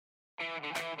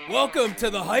Welcome to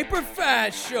the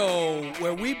HyperFast Show,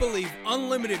 where we believe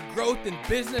unlimited growth in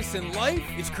business and life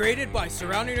is created by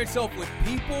surrounding yourself with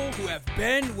people who have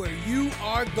been where you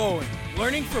are going.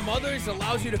 Learning from others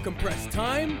allows you to compress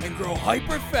time and grow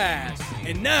hyper fast.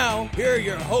 And now, here are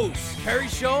your hosts, Kerry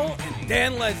Shull and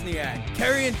Dan Lesniak.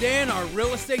 Kerry and Dan are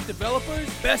real estate developers,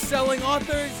 best-selling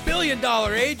authors,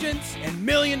 billion-dollar agents, and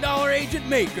million-dollar agent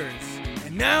makers.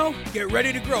 And now, get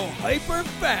ready to grow hyper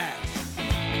fast.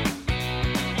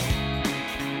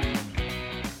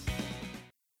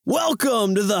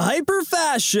 Welcome to the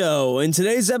HyperFast Show. In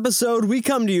today's episode, we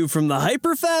come to you from the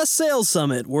HyperFast Sales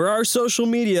Summit, where our social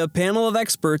media panel of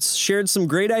experts shared some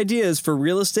great ideas for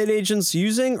real estate agents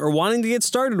using or wanting to get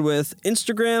started with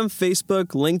Instagram, Facebook,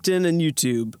 LinkedIn, and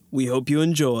YouTube. We hope you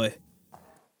enjoy.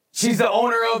 She's the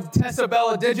owner of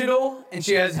Tessabella Digital, and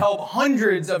she has helped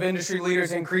hundreds of industry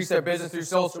leaders increase their business through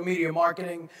social media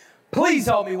marketing. Please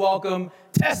help me welcome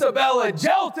Tessabella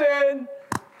Jelton.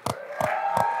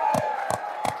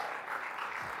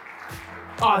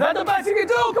 Oh, that's the best you can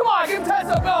do? Come on, give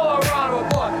Tessabella a round of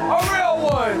applause. A real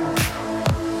one.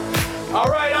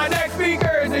 All right, our next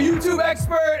speaker is a YouTube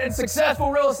expert and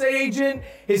successful real estate agent.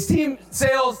 His team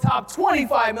sales topped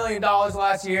 $25 million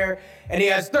last year, and he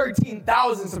has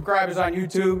 13,000 subscribers on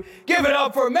YouTube. Give it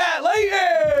up for Matt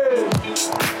Layton.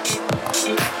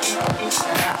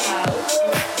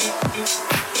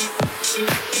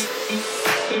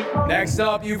 Next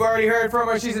up, you've already heard from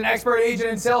her. She's an expert agent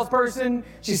and salesperson.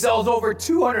 She sells over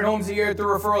 200 homes a year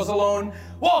through referrals alone.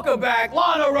 Welcome back,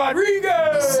 Lana Rodriguez.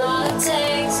 That's all it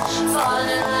takes, fall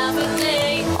in love with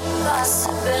me.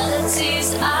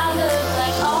 Possibilities, I look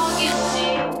like all you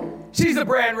need. She's a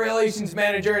brand relations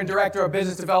manager and director of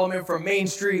business development for Main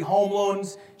Street Home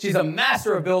Loans. She's a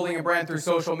master of building a brand through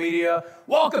social media.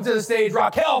 Welcome to the stage,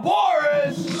 Raquel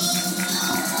Boris.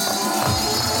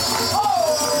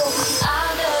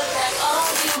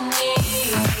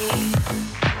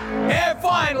 And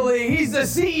finally, he's the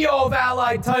CEO of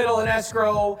Allied Title and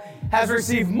Escrow, has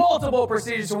received multiple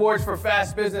prestigious awards for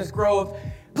fast business growth.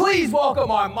 Please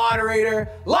welcome our moderator,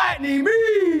 Latney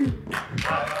Me.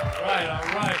 All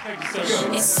right, thank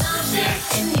you so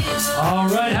much. All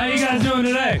right, how you guys doing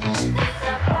today?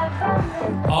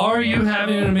 Are you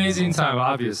having an amazing time?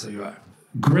 Obviously you are.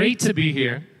 Great to be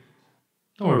here.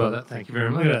 Don't worry about that. Thank you very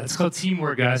much. Look at that. It's called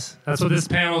teamwork, guys. That's what this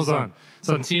panel's on. It's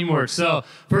on teamwork. So,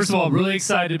 first of all, really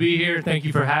excited to be here. Thank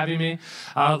you for having me.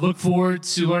 Look forward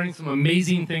to learning some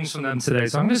amazing things from them today.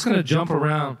 So I'm just going to jump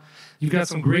around. You've got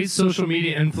some great social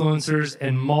media influencers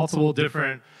and multiple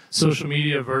different social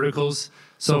media verticals.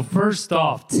 So first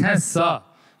off, Tessa.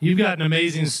 You've got an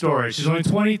amazing story. She's only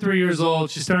 23 years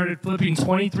old. She started flipping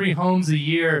 23 homes a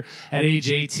year at age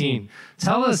 18.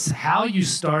 Tell us how you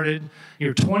started.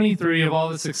 You're 23, of all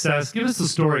the success. Give us the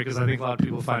story, because I think a lot of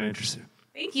people find it interesting.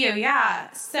 Thank you.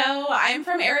 Yeah. So I'm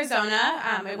from Arizona.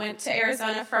 I went to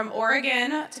Arizona from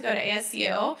Oregon to go to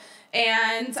ASU.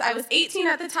 And I was 18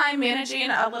 at the time, managing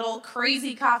a little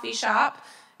crazy coffee shop.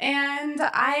 And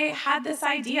I had this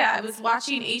idea. I was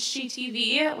watching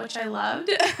HGTV, which I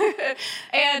loved.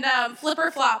 And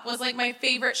Flipper Flop was like my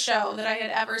favorite show that I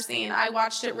had ever seen. I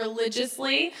watched it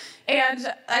religiously.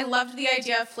 And I loved the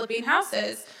idea of flipping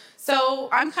houses. So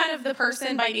I'm kind of the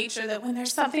person by nature that when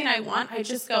there's something I want, I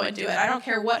just go and do it. I don't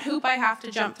care what hoop I have to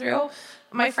jump through.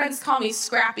 My friends call me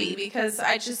Scrappy because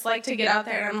I just like to get out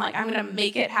there and I'm like, I'm going to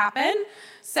make it happen.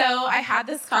 So I had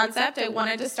this concept. I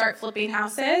wanted to start flipping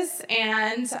houses,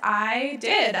 and I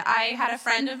did. I had a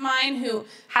friend of mine who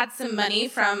had some money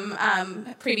from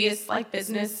previous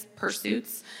business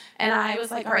pursuits, and I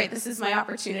was like, all right, this is my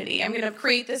opportunity. I'm going to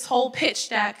create this whole pitch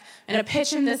deck and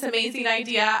pitch him this amazing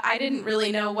idea. I didn't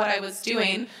really know what I was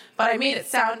doing, but I made it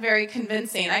sound very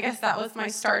convincing. I guess that was my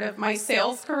start of my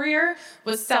sales career,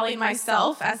 was selling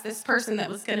myself as this person that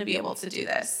was going to be able to do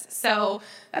this. So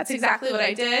that's exactly what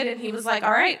I did, and he was like,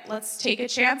 all right, let's take a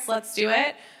chance, let's do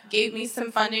it. Gave me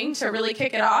some funding to really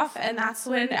kick it off, and that's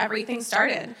when everything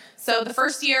started. So the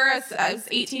first year, I was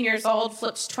 18 years old,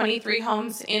 flipped 23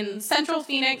 homes in Central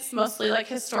Phoenix, mostly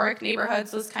historic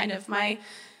neighborhoods was kind of my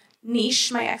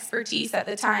niche, my expertise at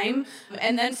the time.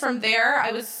 And then from there,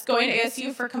 I was going to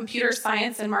ASU for computer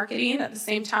science and marketing at the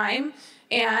same time,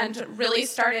 and really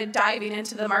started diving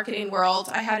into the marketing world.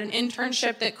 I had an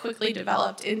internship that quickly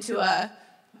developed into a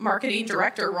marketing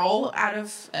director role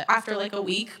after a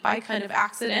week by kind of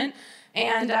accident,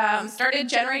 and started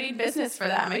generating business for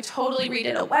them. I totally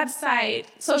redid a website,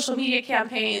 social media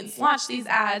campaigns, launched these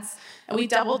ads, and we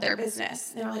doubled their business.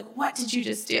 They were like, what did you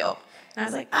just do? And I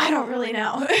was like, I don't really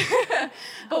know.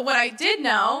 But what I did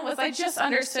know was I just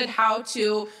understood how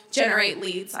to generate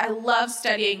leads. I love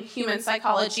studying human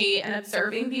psychology and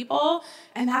observing people.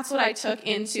 And that's what I took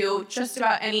into just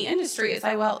about any industry is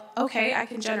okay, I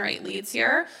can generate leads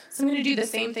here. So I'm going to do the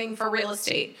same thing for real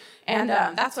estate. And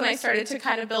that's when I started to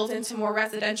kind of build into more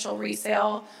residential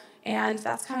resale. And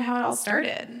that's kind of how it all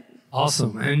started.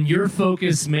 Awesome. And your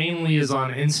focus mainly is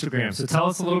on Instagram. So tell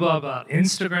us a little bit about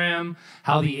Instagram,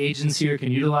 how the agents here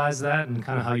can utilize that, and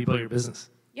kind of how you build your business.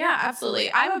 Yeah,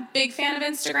 absolutely. I'm a big fan of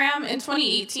Instagram. In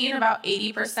 2018, about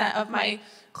 80% of my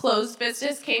closed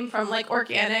business came from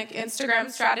organic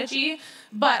Instagram strategy.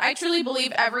 But I truly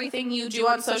believe everything you do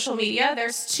on social media,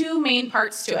 there's two main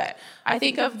parts to it. I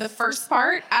think of the first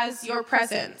part as your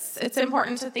presence. It's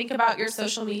important to think about your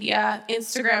social media,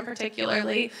 Instagram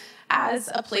particularly, as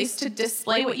a place to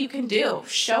display what you can do,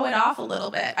 show it off a little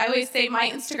bit. I always say my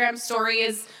Instagram story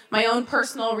is my own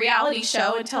personal reality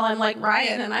show until I'm like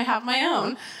Ryan and I have my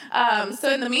own.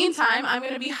 So in the meantime, I'm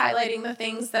going to be highlighting the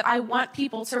things that I want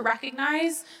people to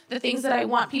recognize, the things that I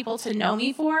want people to know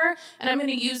me for, and I'm going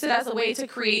to use it as a way to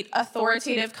create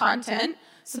authoritative content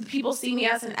so that people see me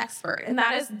as an expert. And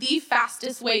that is the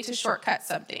fastest way to shortcut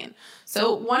something.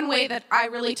 So one way that I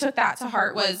really took that to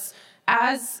heart was,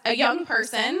 as a young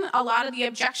person, a lot of the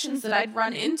objections that I'd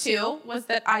run into was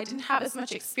that I didn't have as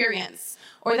much experience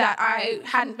or that I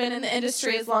hadn't been in the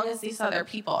industry as long as these other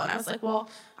people. And I was like, well,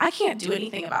 I can't do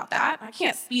anything about that. I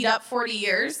can't speed up 40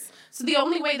 years. So the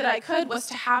only way that I could was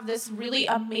to have this really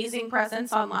amazing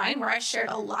presence online where I shared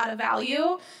a lot of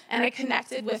value and I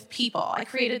connected with people. I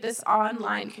created this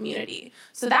online community.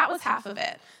 So that was half of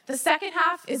it. The second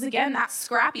half is, again, that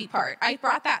scrappy part. I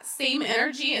brought that same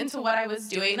energy into what I was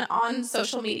doing on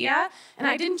social media, and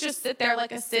I didn't just sit there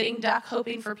like a sitting duck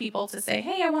hoping for people to say,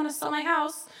 hey, I want to sell my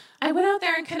house. I went out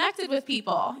there and connected with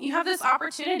people. You have this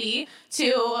opportunity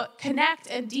to connect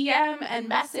and DM and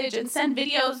message and send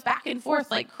videos back and forth,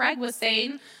 like Craig was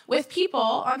saying, with people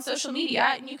on social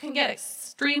media, and you can get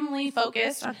extremely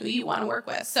focused on who you want to work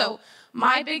with. So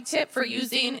my big tip for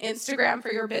using Instagram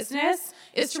for your business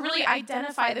is to really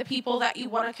identify the people that you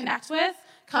want to connect with,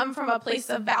 come from a place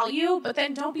of value, but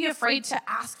then don't be afraid to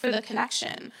ask for the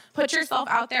connection. Put yourself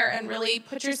out there and really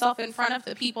put yourself in front of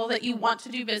the people that you want to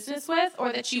do business with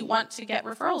or that you want to get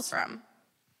referrals from.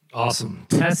 Awesome.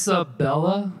 Tessa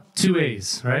Bella, 2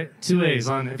 A's, right? 2 A's.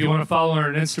 If you want to follow her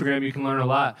on Instagram, you can learn a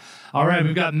lot. All right,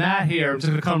 we've got Matt here. I'm just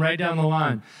going to come right down the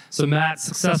line. So Matt,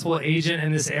 successful agent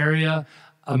in this area.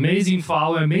 Amazing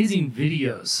follower, amazing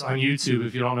videos on YouTube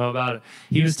if you don't know about it.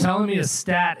 He was telling me a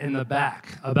stat in the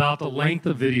back about the length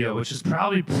of video, which is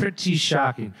probably pretty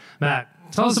shocking. Matt,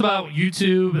 tell us about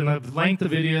YouTube and the length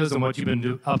of videos and what you've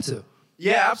been up to.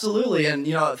 Yeah, absolutely. And,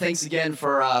 thanks again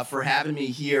for having me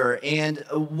here. And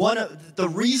the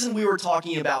reason we were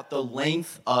talking about the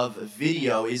length of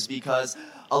video is because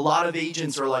a lot of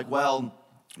agents are like, well,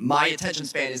 my attention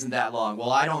span isn't that long. Well,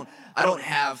 I don't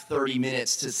have 30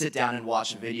 minutes to sit down and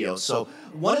watch a video. So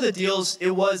one of the deals, it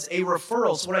was a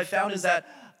referral. So what I found is that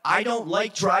I don't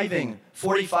like driving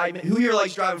 45 minutes. Who here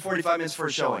likes driving 45 minutes for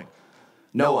a showing?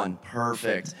 No one.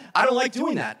 Perfect. I don't like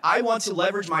doing that. I want to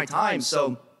leverage my time.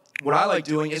 So what I like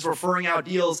doing is referring out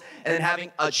deals and then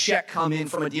having a check come in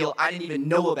from a deal I didn't even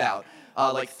know about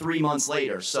 3 months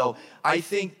later. So I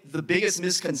think the biggest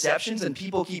misconceptions, and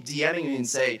people keep DMing me and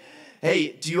say,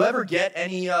 hey, do you ever get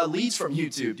any leads from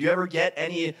YouTube? Do you ever get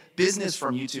any business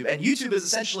from YouTube? And YouTube is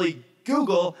essentially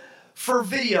Google for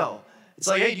video. It's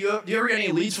like, hey, do you ever get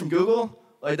any leads from Google?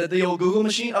 Like the old Google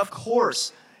machine? Of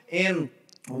course. And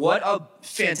what a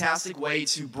fantastic way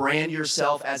to brand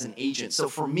yourself as an agent. So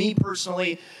for me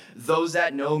personally, those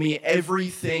that know me,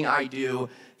 everything I do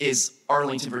is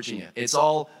Arlington, Virginia. It's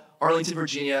all Arlington,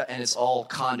 Virginia, and it's all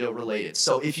condo related.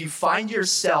 So if you find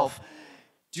yourself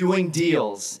doing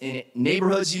deals in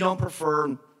neighborhoods you don't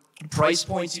prefer, price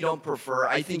points you don't prefer,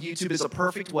 I think YouTube is a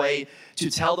perfect way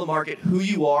to tell the market who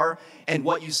you are and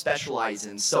what you specialize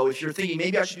in. So if you're thinking,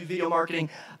 maybe I should do video marketing,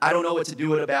 I don't know what to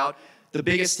do it about, the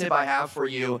biggest tip I have for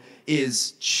you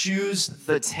is choose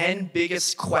the 10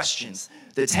 biggest questions,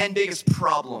 the 10 biggest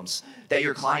problems that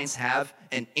your clients have,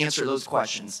 and answer those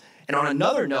questions. And on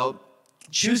another note,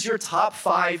 choose your top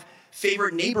 5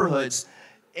 favorite neighborhoods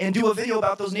and do a video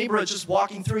about those neighborhoods, just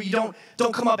walking through. You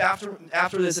don't come up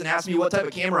after this and ask me what type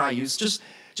of camera I use. Just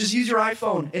use your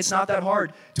iPhone. It's not that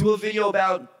hard. Do a video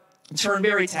about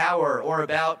Turnberry Tower or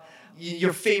about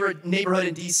your favorite neighborhood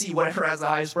in DC, whatever has the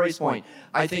highest price point.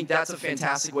 I think that's a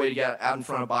fantastic way to get out in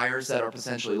front of buyers that are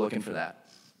potentially looking for that.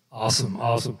 Awesome.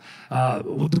 What's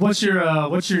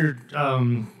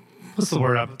the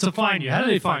word up to find you? How do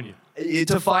they find you?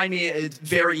 To find me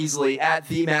very easily at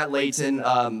the Matt Layton.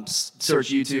 Search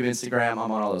YouTube, Instagram.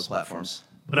 I'm on all those platforms.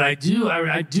 But I do,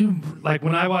 like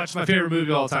when I watch my favorite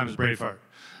movie all the time is Braveheart.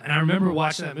 And I remember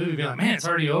watching that movie being like, man, it's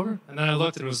already over? And then I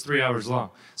looked and it was 3 hours long.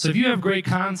 So if you have great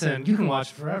content, you can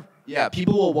watch it forever. Yeah,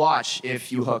 people will watch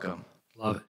if you hook them.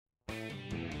 Love it.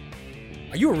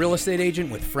 Are you a real estate agent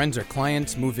with friends or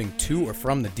clients moving to or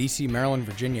from the DC, Maryland,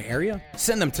 Virginia area?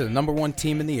 Send them to the #1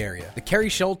 team in the area. The Kerry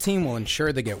Shull team will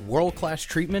ensure they get world-class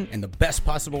treatment and the best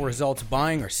possible results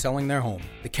buying or selling their home.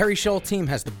 The Kerry Shull team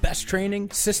has the best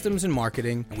training, systems, and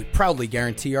marketing, and we proudly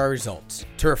guarantee our results.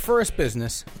 To refer us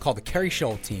business, call the Kerry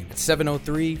Shull team at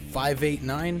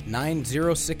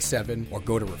 703-589-9067 or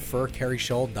go to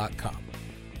referkerryshull.com.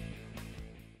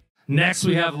 Next,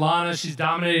 we have Lana. She's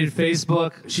dominated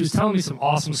Facebook. She was telling me some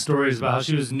awesome stories about how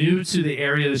she was new to the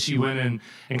area that she went in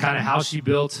and kind of how she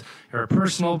built her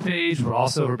personal page, but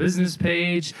also her business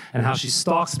page, and how she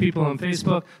stalks people on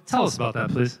Facebook. Tell us about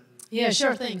that, please. Yeah,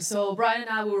 sure thing. So Brian and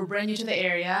I, we were brand new to the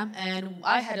area, and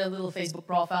I had a little Facebook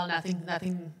profile,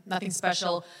 nothing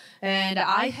special. And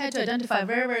I had to identify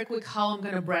very, very quick how I'm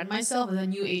going to brand myself as a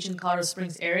new agent in Colorado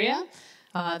Springs area.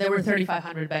 There were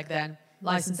 3,500 back then.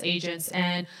 Licensed agents,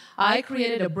 and I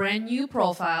created a brand new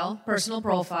profile, personal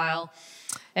profile,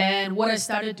 and what I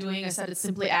started doing, I started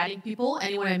simply adding people,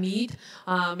 anyone I meet,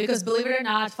 because believe it or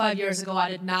not, 5 years ago,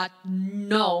 I did not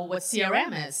know what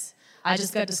CRM is. I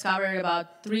just got discovered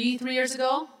about three years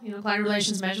ago, client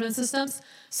relations management systems.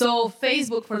 So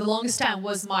Facebook, for the longest time,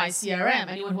 was my CRM.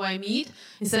 Anyone who I meet,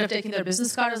 instead of taking their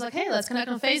business card, I was like, hey, let's connect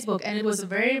on Facebook, and it was a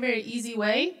very, very easy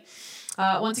way.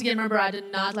 Once again, remember, I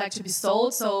did not like to be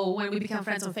sold, so when we become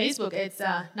friends on Facebook, it's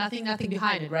nothing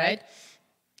behind it, right?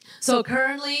 So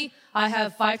currently, I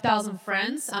have 5,000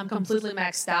 friends. I'm completely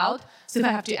maxed out. So if I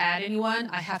have to add anyone,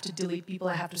 I have to delete people.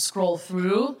 I have to scroll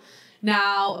through.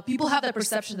 Now, people have that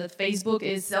perception that Facebook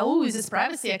is this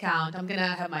privacy account. I'm going to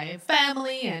have my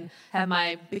family and have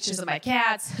my pictures of my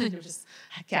cats. Just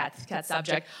cat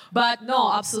subject. But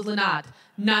no, absolutely not.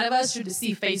 None of us should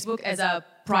see Facebook as a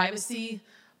privacy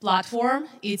platform.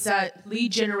 It's a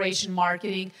lead generation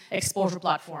marketing exposure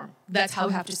platform. That's how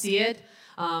we have to see it.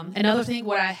 Another thing,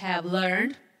 what I have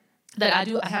learned that I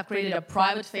have created a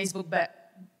private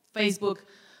Facebook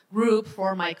group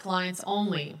for my clients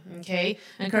only, okay?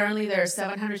 And currently there are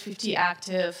 750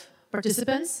 active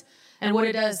participants. And what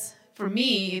it does for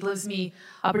me, it gives me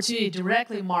opportunity to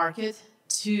directly market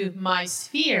to my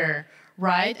sphere,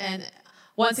 right? And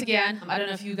once again, I don't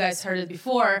know if you guys heard it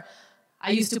before,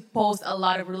 I used to post a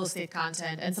lot of real estate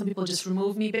content, and some people just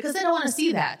remove me because they don't want to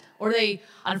see that. Or they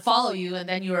unfollow you, and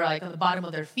then you're like on the bottom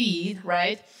of their feed,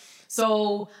 right?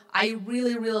 So I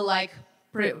really, really like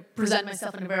present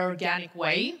myself in a very organic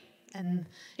way, and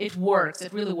it works.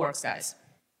 It really works, guys.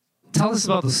 Tell us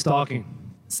about the stalking.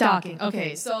 Stalking.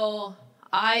 Okay, so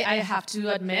I have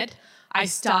to admit, I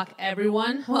stalk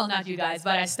everyone. Well, not you guys,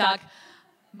 but I stalk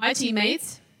my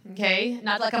teammates, okay?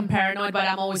 Not like I'm paranoid, but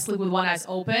I'm always sleep with one eye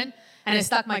open. And I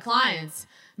stalk my clients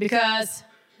because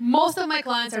most of my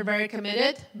clients are very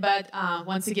committed, but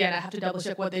once again, I have to double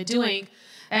check what they're doing.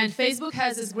 And Facebook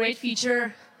has this great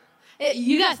feature.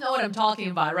 You guys know what I'm talking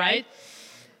about, right?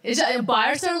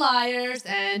 Buyers are liars,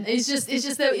 and it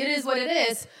is what it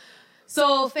is.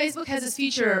 So Facebook has this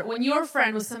feature when you're a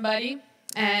friend with somebody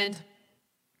and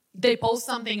they post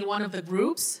something in one of the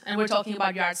groups, and we're talking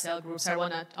about yard sale groups. I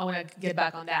wanna get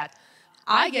back on that.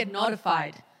 I get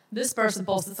notified. This person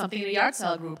posted something in a yard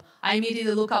sale group. I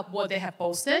immediately look up what they have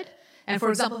posted. And for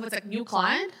example, if it's a new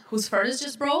client whose furnace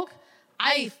just broke,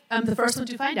 I am the first one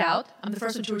to find out. I'm the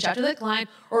first one to reach out to that client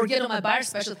or get on my buyer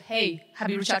specialist. Hey, have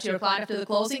you reached out to your client after the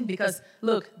closing? Because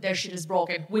look, their shit is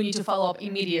broken. We need to follow up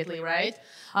immediately, right?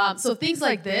 So things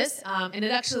like this, and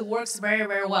it actually works very,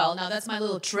 very well. Now that's my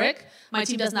little trick. My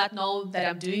team does not know that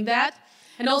I'm doing that.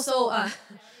 And also,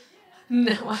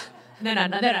 no, they're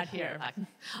not here.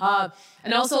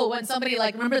 And also, when somebody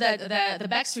remember that the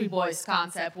Backstreet Boys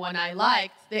concept, when I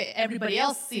liked, everybody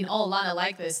else seen, oh, Lana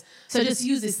liked this. So I just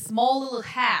use these small little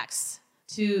hacks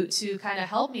to kind of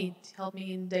help me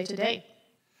in day to day.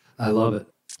 I love it.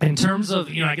 In terms of,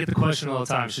 I get the question all the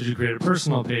time, should you create a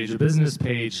personal page, a business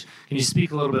page? Can you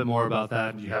speak a little bit more about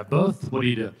that? Do you have both? What do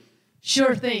you do?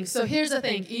 Sure thing. So here's the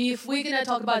thing. If we're going to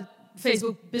talk about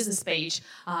Facebook business page,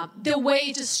 the way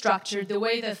it is structured, the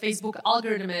way the Facebook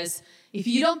algorithm is, if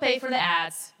you don't pay for the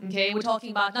ads, okay, we're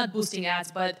talking about not boosting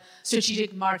ads, but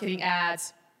strategic marketing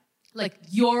ads,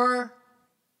 your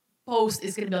post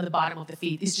is going to be on the bottom of the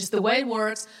feed. It's just the way it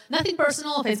works. Nothing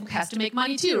personal. Facebook has to make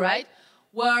money too, right?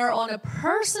 Where on a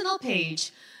personal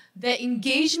page, the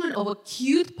engagement of a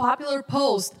cute, popular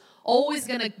post always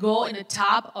gonna go in the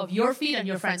top of your feed and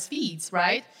your friends' feeds,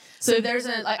 right? So if there's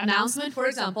an announcement, for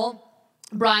example,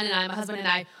 Brian and I, my husband and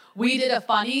I, we did a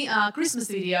funny Christmas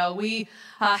video. We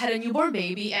had a newborn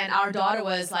baby, and our daughter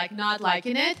was like not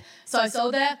liking it. So I saw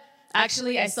that.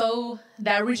 Actually, I saw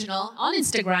the original on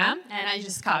Instagram, and I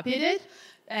just copied it,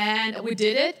 and we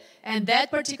did it. And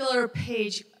that particular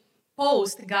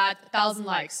post got 1,000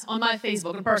 likes on my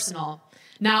Facebook and personal.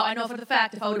 Now, I know for the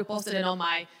fact if I would have posted it on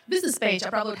my business page, I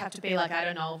probably would have to pay like, I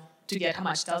don't know, to get how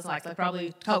much 1,000 likes, like probably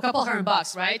a couple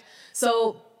 $100, right?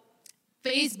 So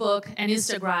Facebook and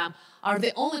Instagram are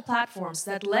the only platforms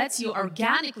that lets you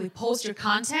organically post your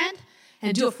content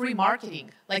and do a free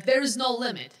marketing. Like there is no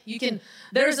limit.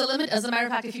 There is a limit. As a matter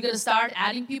of fact, if you're gonna start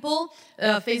adding people,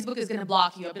 Facebook is gonna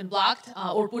block you. I've been blocked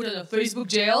or put in a Facebook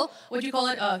jail,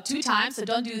 2 times, so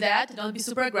don't do that. Don't be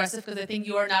super aggressive because I think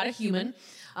you are not a human.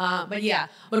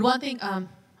 But one thing,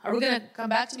 are we gonna come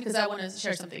back to me because I wanna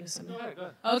share something? Go ahead.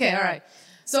 Okay, all right.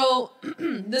 So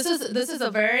this is a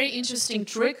very interesting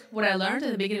trick, what I learned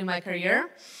at the beginning of my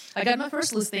career. I got my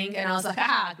first listing and I was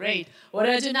like, great. What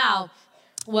do I do now?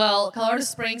 Well, Colorado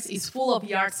Springs is full of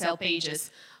yard sale pages.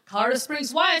 Colorado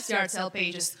Springs Wives yard sale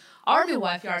pages, Army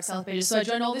Wife yard sale pages. So I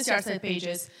joined all these yard sale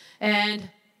pages, and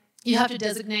you have to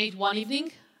designate one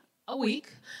evening a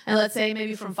week, and let's say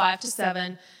maybe from 5 to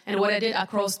 7. And what I did, I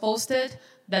cross-posted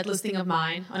that listing of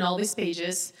mine on all these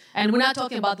pages. And we're not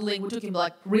talking about the link, we're talking about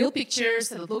like real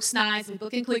pictures, and it looks nice,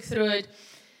 people can click through it.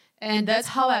 And that's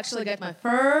how I actually got my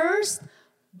first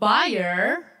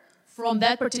buyer from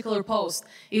that particular post.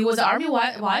 It was Army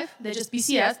wife, they just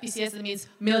PCS, that means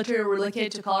military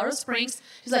relocated to Colorado Springs.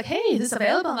 She's like, hey, is this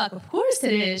available? I'm like, of course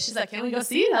it is. She's like, can we go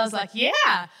see it? I was like,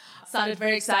 yeah. Sounded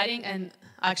very exciting, and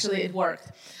actually it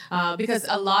worked. Because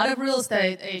a lot of real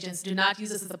estate agents do not use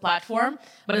this as a platform,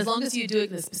 but as long as you do it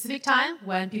in a specific time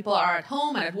when people are at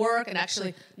home and at work and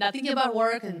actually not thinking about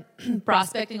work and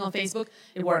prospecting on Facebook,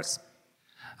 it works.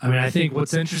 I mean, I think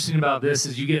what's interesting about this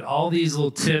is you get all these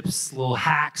little tips, little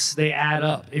hacks. They add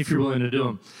up if you're willing to do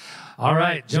them. All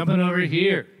right, jumping over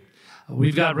here.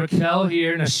 We've got Raquel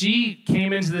here. Now, she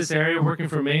came into this area working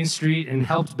for Main Street and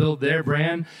helped build their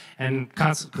brand, and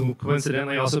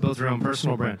coincidentally also built her own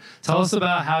personal brand. Tell us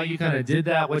about how you kind of did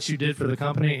that, what you did for the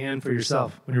company and for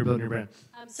yourself when you were building your brand.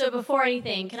 So before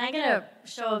anything, can I get a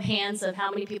show of hands of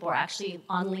how many people are actually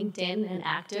on LinkedIn and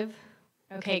active?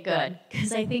 Okay, good.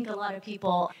 Because I think a lot of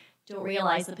people don't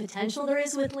realize the potential there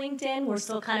is with LinkedIn. We're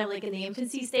still kind of like in the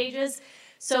infancy stages.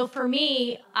 So for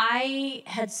me, I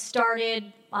had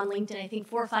started on LinkedIn, I think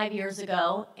 4 or 5 years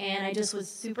ago, and I just was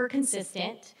super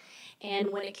consistent.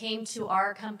 And when it came to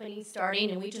our company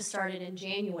starting, and we just started in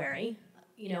January,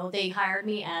 they hired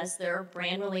me as their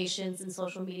brand relations and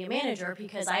social media manager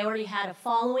because I already had a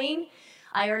following.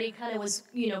 I already kind of was,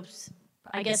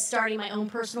 I guess starting my own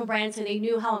personal brand, so they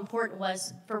knew how important it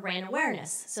was for brand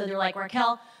awareness. So they're like,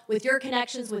 Raquel, with your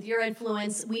connections, with your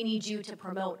influence, we need you to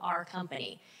promote our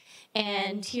company.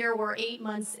 And here we're 8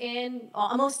 months in,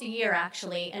 almost a year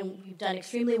actually, and we've done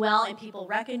extremely well, and people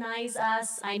recognize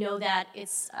us. I know that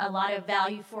it's a lot of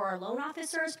value for our loan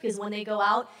officers because when they go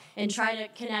out and try to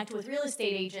connect with real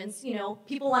estate agents,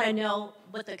 people want to know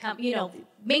what the company,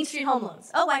 Main Street Home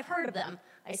Loans. Oh, I've heard of them.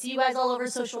 I see you guys all over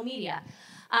social media.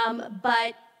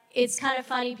 But it's kind of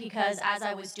funny because as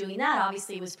I was doing that,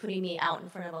 obviously it was putting me out in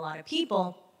front of a lot of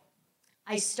people.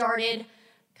 I started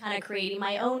kind of creating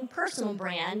my own personal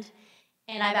brand,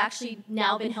 and I've actually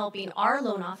now been helping our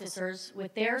loan officers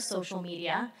with their social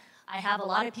media. I have a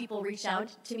lot of people reach out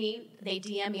to me. They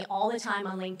DM me all the time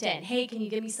on LinkedIn. Hey, can you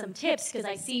give me some tips? Because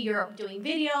I see you're doing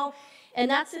video.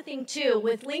 And that's the thing too.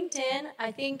 With LinkedIn,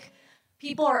 I think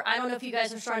people I don't know if you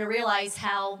guys are starting to realize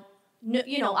how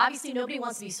obviously nobody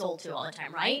wants to be sold to all the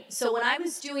time, right? So when I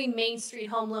was doing Main Street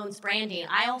Home Loans branding,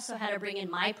 I also had to bring in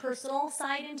my personal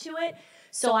side into it.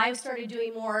 So I started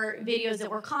doing more videos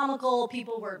that were comical,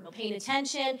 people were paying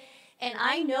attention, and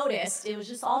I noticed, it was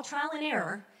just all trial and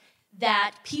error,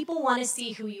 that people want to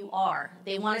see who you are.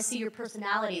 They want to see your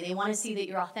personality. They want to see that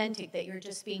you're authentic, that you're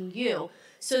just being you.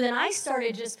 So then I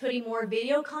started just putting more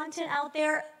video content out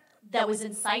there that was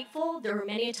insightful. There were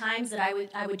many times that I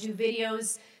would do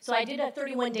videos. So I did a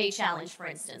 31-day challenge, for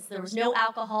instance. There was no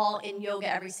alcohol in yoga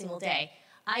every single day.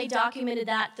 I documented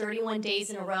that 31 days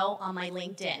in a row on my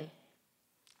LinkedIn.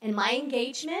 And my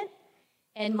engagement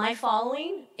and my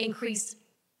following increased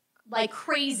like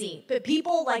crazy. But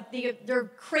people,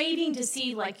 they're craving to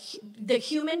see, the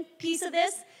human piece of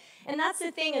this. And that's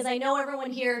the thing is I know everyone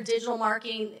here, digital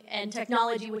marketing and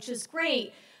technology, which is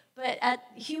great, But at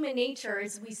human nature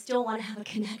is we still want to have a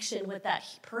connection with that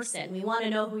person. We want to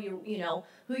know who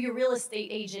your real estate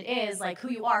agent is, like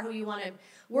who you are, who you want to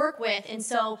work with. And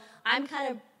so I'm kind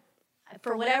of,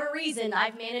 for whatever reason,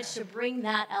 I've managed to bring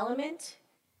that element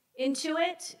into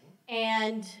it,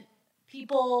 and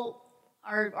people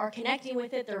are connecting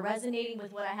with it. They're resonating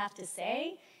with what I have to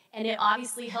say, and it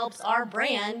obviously helps our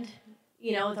brand,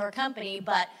 with our company.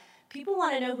 But people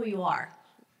want to know who you are.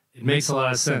 It makes a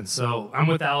lot of sense. So I'm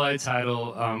with Allied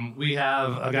Title. We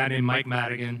have a guy named Mike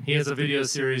Madigan. He has a video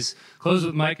series, Close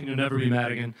with Mike and You'll Never Be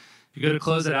Madigan. If you go to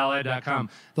closeatallied.com,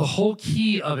 the whole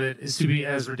key of it is to be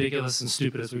as ridiculous and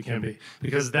stupid as we can be,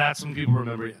 because that's when people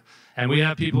remember you. And we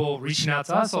have people reaching out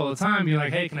to us all the time, being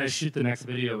like, hey, can I shoot the next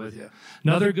video with you?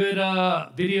 Another good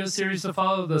video series to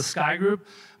follow, the Sky Group,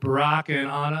 Barack and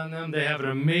Anna and them, they have an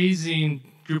amazing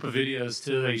group of videos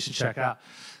too that you should check out.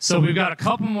 So we've got a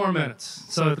couple more minutes.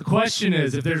 So the question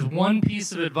is, if there's one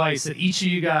piece of advice that each of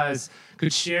you guys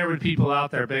could share with people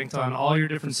out there, banked on all your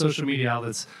different social media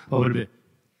outlets, what would it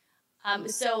be?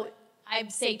 So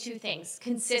I'd say two things: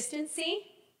 consistency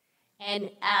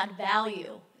and add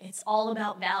value. It's all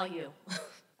about value.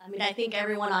 I think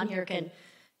everyone on here can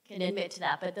admit to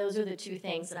that, but those are the two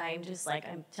things that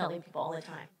I'm telling people all the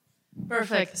time.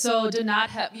 Perfect. So do not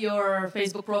have your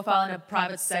Facebook profile in a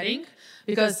private setting,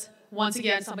 because once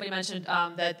again, somebody mentioned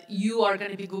that you are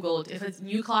going to be Googled. If a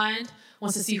new client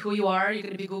wants to see who you are, you're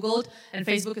going to be Googled, and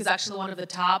Facebook is actually one of the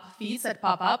top feeds that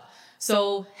pop up.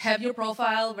 So have your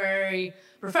profile very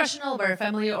professional, very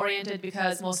family-oriented,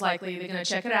 because most likely they're going to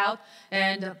check it out.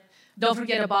 And don't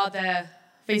forget about the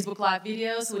Facebook Live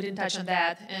videos. We didn't touch on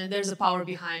that, and there's a power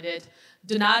behind it.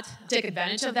 Do not take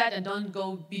advantage of that, and don't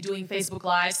go be doing Facebook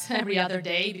Lives every other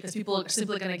day, because people are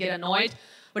simply going to get annoyed.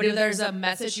 But if there's a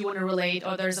message you want to relate,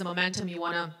 or there's a momentum you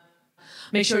want to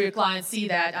make sure your clients see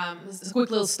that, it's a quick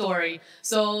little story.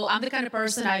 So I'm the kind of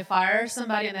person, I fire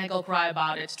somebody and then I go cry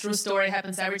about it. True story,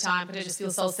 happens every time, but I just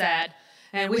feel so sad.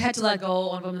 And we had to let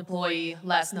go of an employee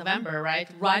last November,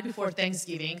 right before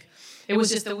Thanksgiving. It was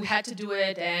just that we had to do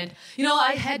it. And,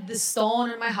 I had this stone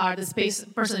in my heart. This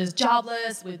person is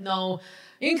jobless with no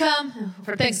income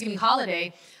for Thanksgiving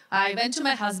holiday. I went to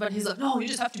my husband. He's like, no, you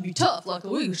just have to be tough. Like,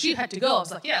 she had to go. I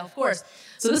was like, yeah, of course.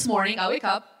 So this morning, I wake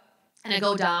up, and I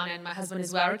go down, and my husband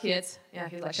is with our kids. Yeah,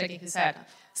 he's like shaking his head.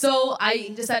 So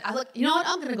I decided, you know what,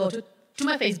 I'm going to go to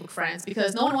my Facebook friends,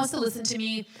 because no one wants to listen to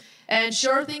me. And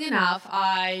sure thing enough,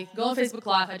 I go on Facebook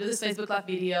Live. I do this Facebook Live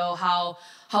video, how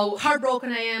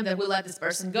heartbroken I am that we let this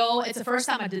person go. It's the first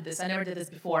time I did this. I never did this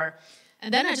before.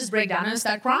 And then I just break down and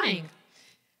start crying.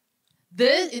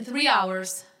 In 3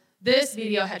 hours, this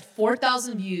video had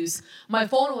 4,000 views. My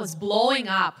phone was blowing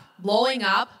up.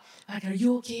 Like, are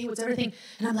you okay? What's everything?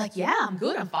 And I'm like, yeah, I'm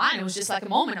good. I'm fine. It was just like a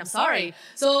moment. I'm sorry.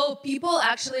 So people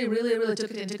actually really, really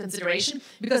took it into consideration,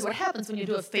 because what happens when you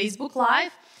do a Facebook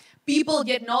Live, people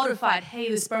get notified, hey,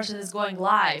 this person is going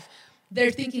live.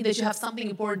 They're thinking that you have something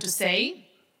important to say.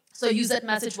 So use that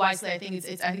message wisely. I think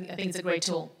it's a great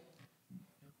tool.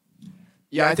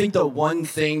 Yeah, I think the one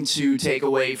thing to take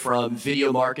away from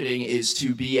video marketing is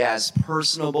to be as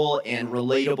personable and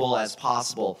relatable as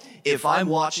possible. If I'm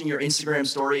watching your Instagram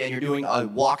story and you're doing a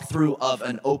walkthrough of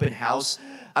an open house,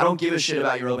 I don't give a shit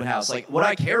about your open house. Like, what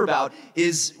I care about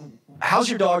is, how's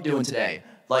your dog doing today?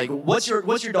 Like, what's your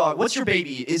dog? What's your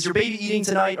baby? Is your baby eating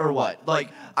tonight or what? Like,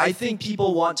 I think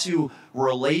people want to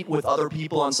relate with other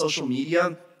people on social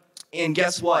media. And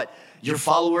guess what? Your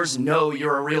followers know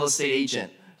you're a real estate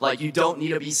agent. Like, you don't need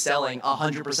to be selling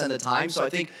 100% of the time. So I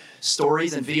think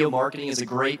stories and video marketing is a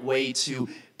great way to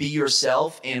be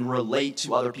yourself and relate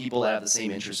to other people that have the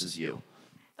same interests as you.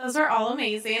 Those are all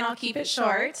amazing. I'll keep it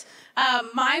short.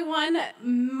 My one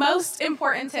most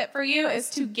important tip for you is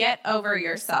to get over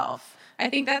yourself. I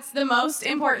think that's the most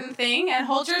important thing, and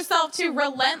hold yourself to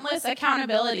relentless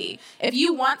accountability. If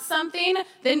you want something,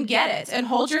 then get it and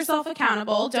hold yourself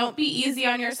accountable. Don't be easy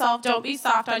on yourself. Don't be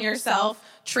soft on yourself.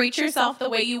 Treat yourself the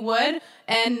way you would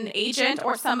an agent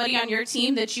or somebody on your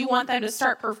team that you want them to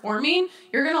start performing.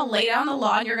 You're going to lay down the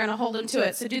law and you're going to hold them to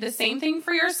it. So do the same thing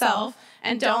for yourself,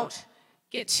 and don't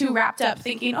get too wrapped up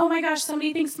thinking, oh my gosh,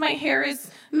 somebody thinks my hair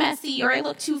is messy or I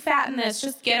look too fat in this.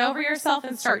 Just get over yourself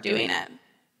and start doing it.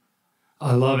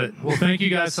 I love it. Well, thank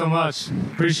you guys so much.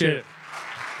 Appreciate it.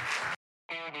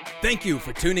 Thank you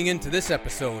for tuning in to this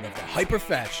episode of the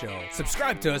HyperFast Show.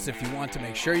 Subscribe to us if you want to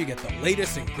make sure you get the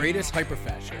latest and greatest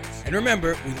HyperFast shows. And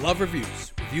remember, we love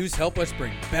reviews. Reviews help us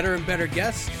bring better and better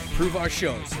guests and improve our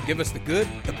shows. So give us the good,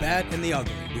 the bad, and the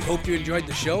ugly. We hope you enjoyed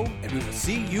the show, and we will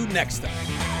see you next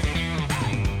time.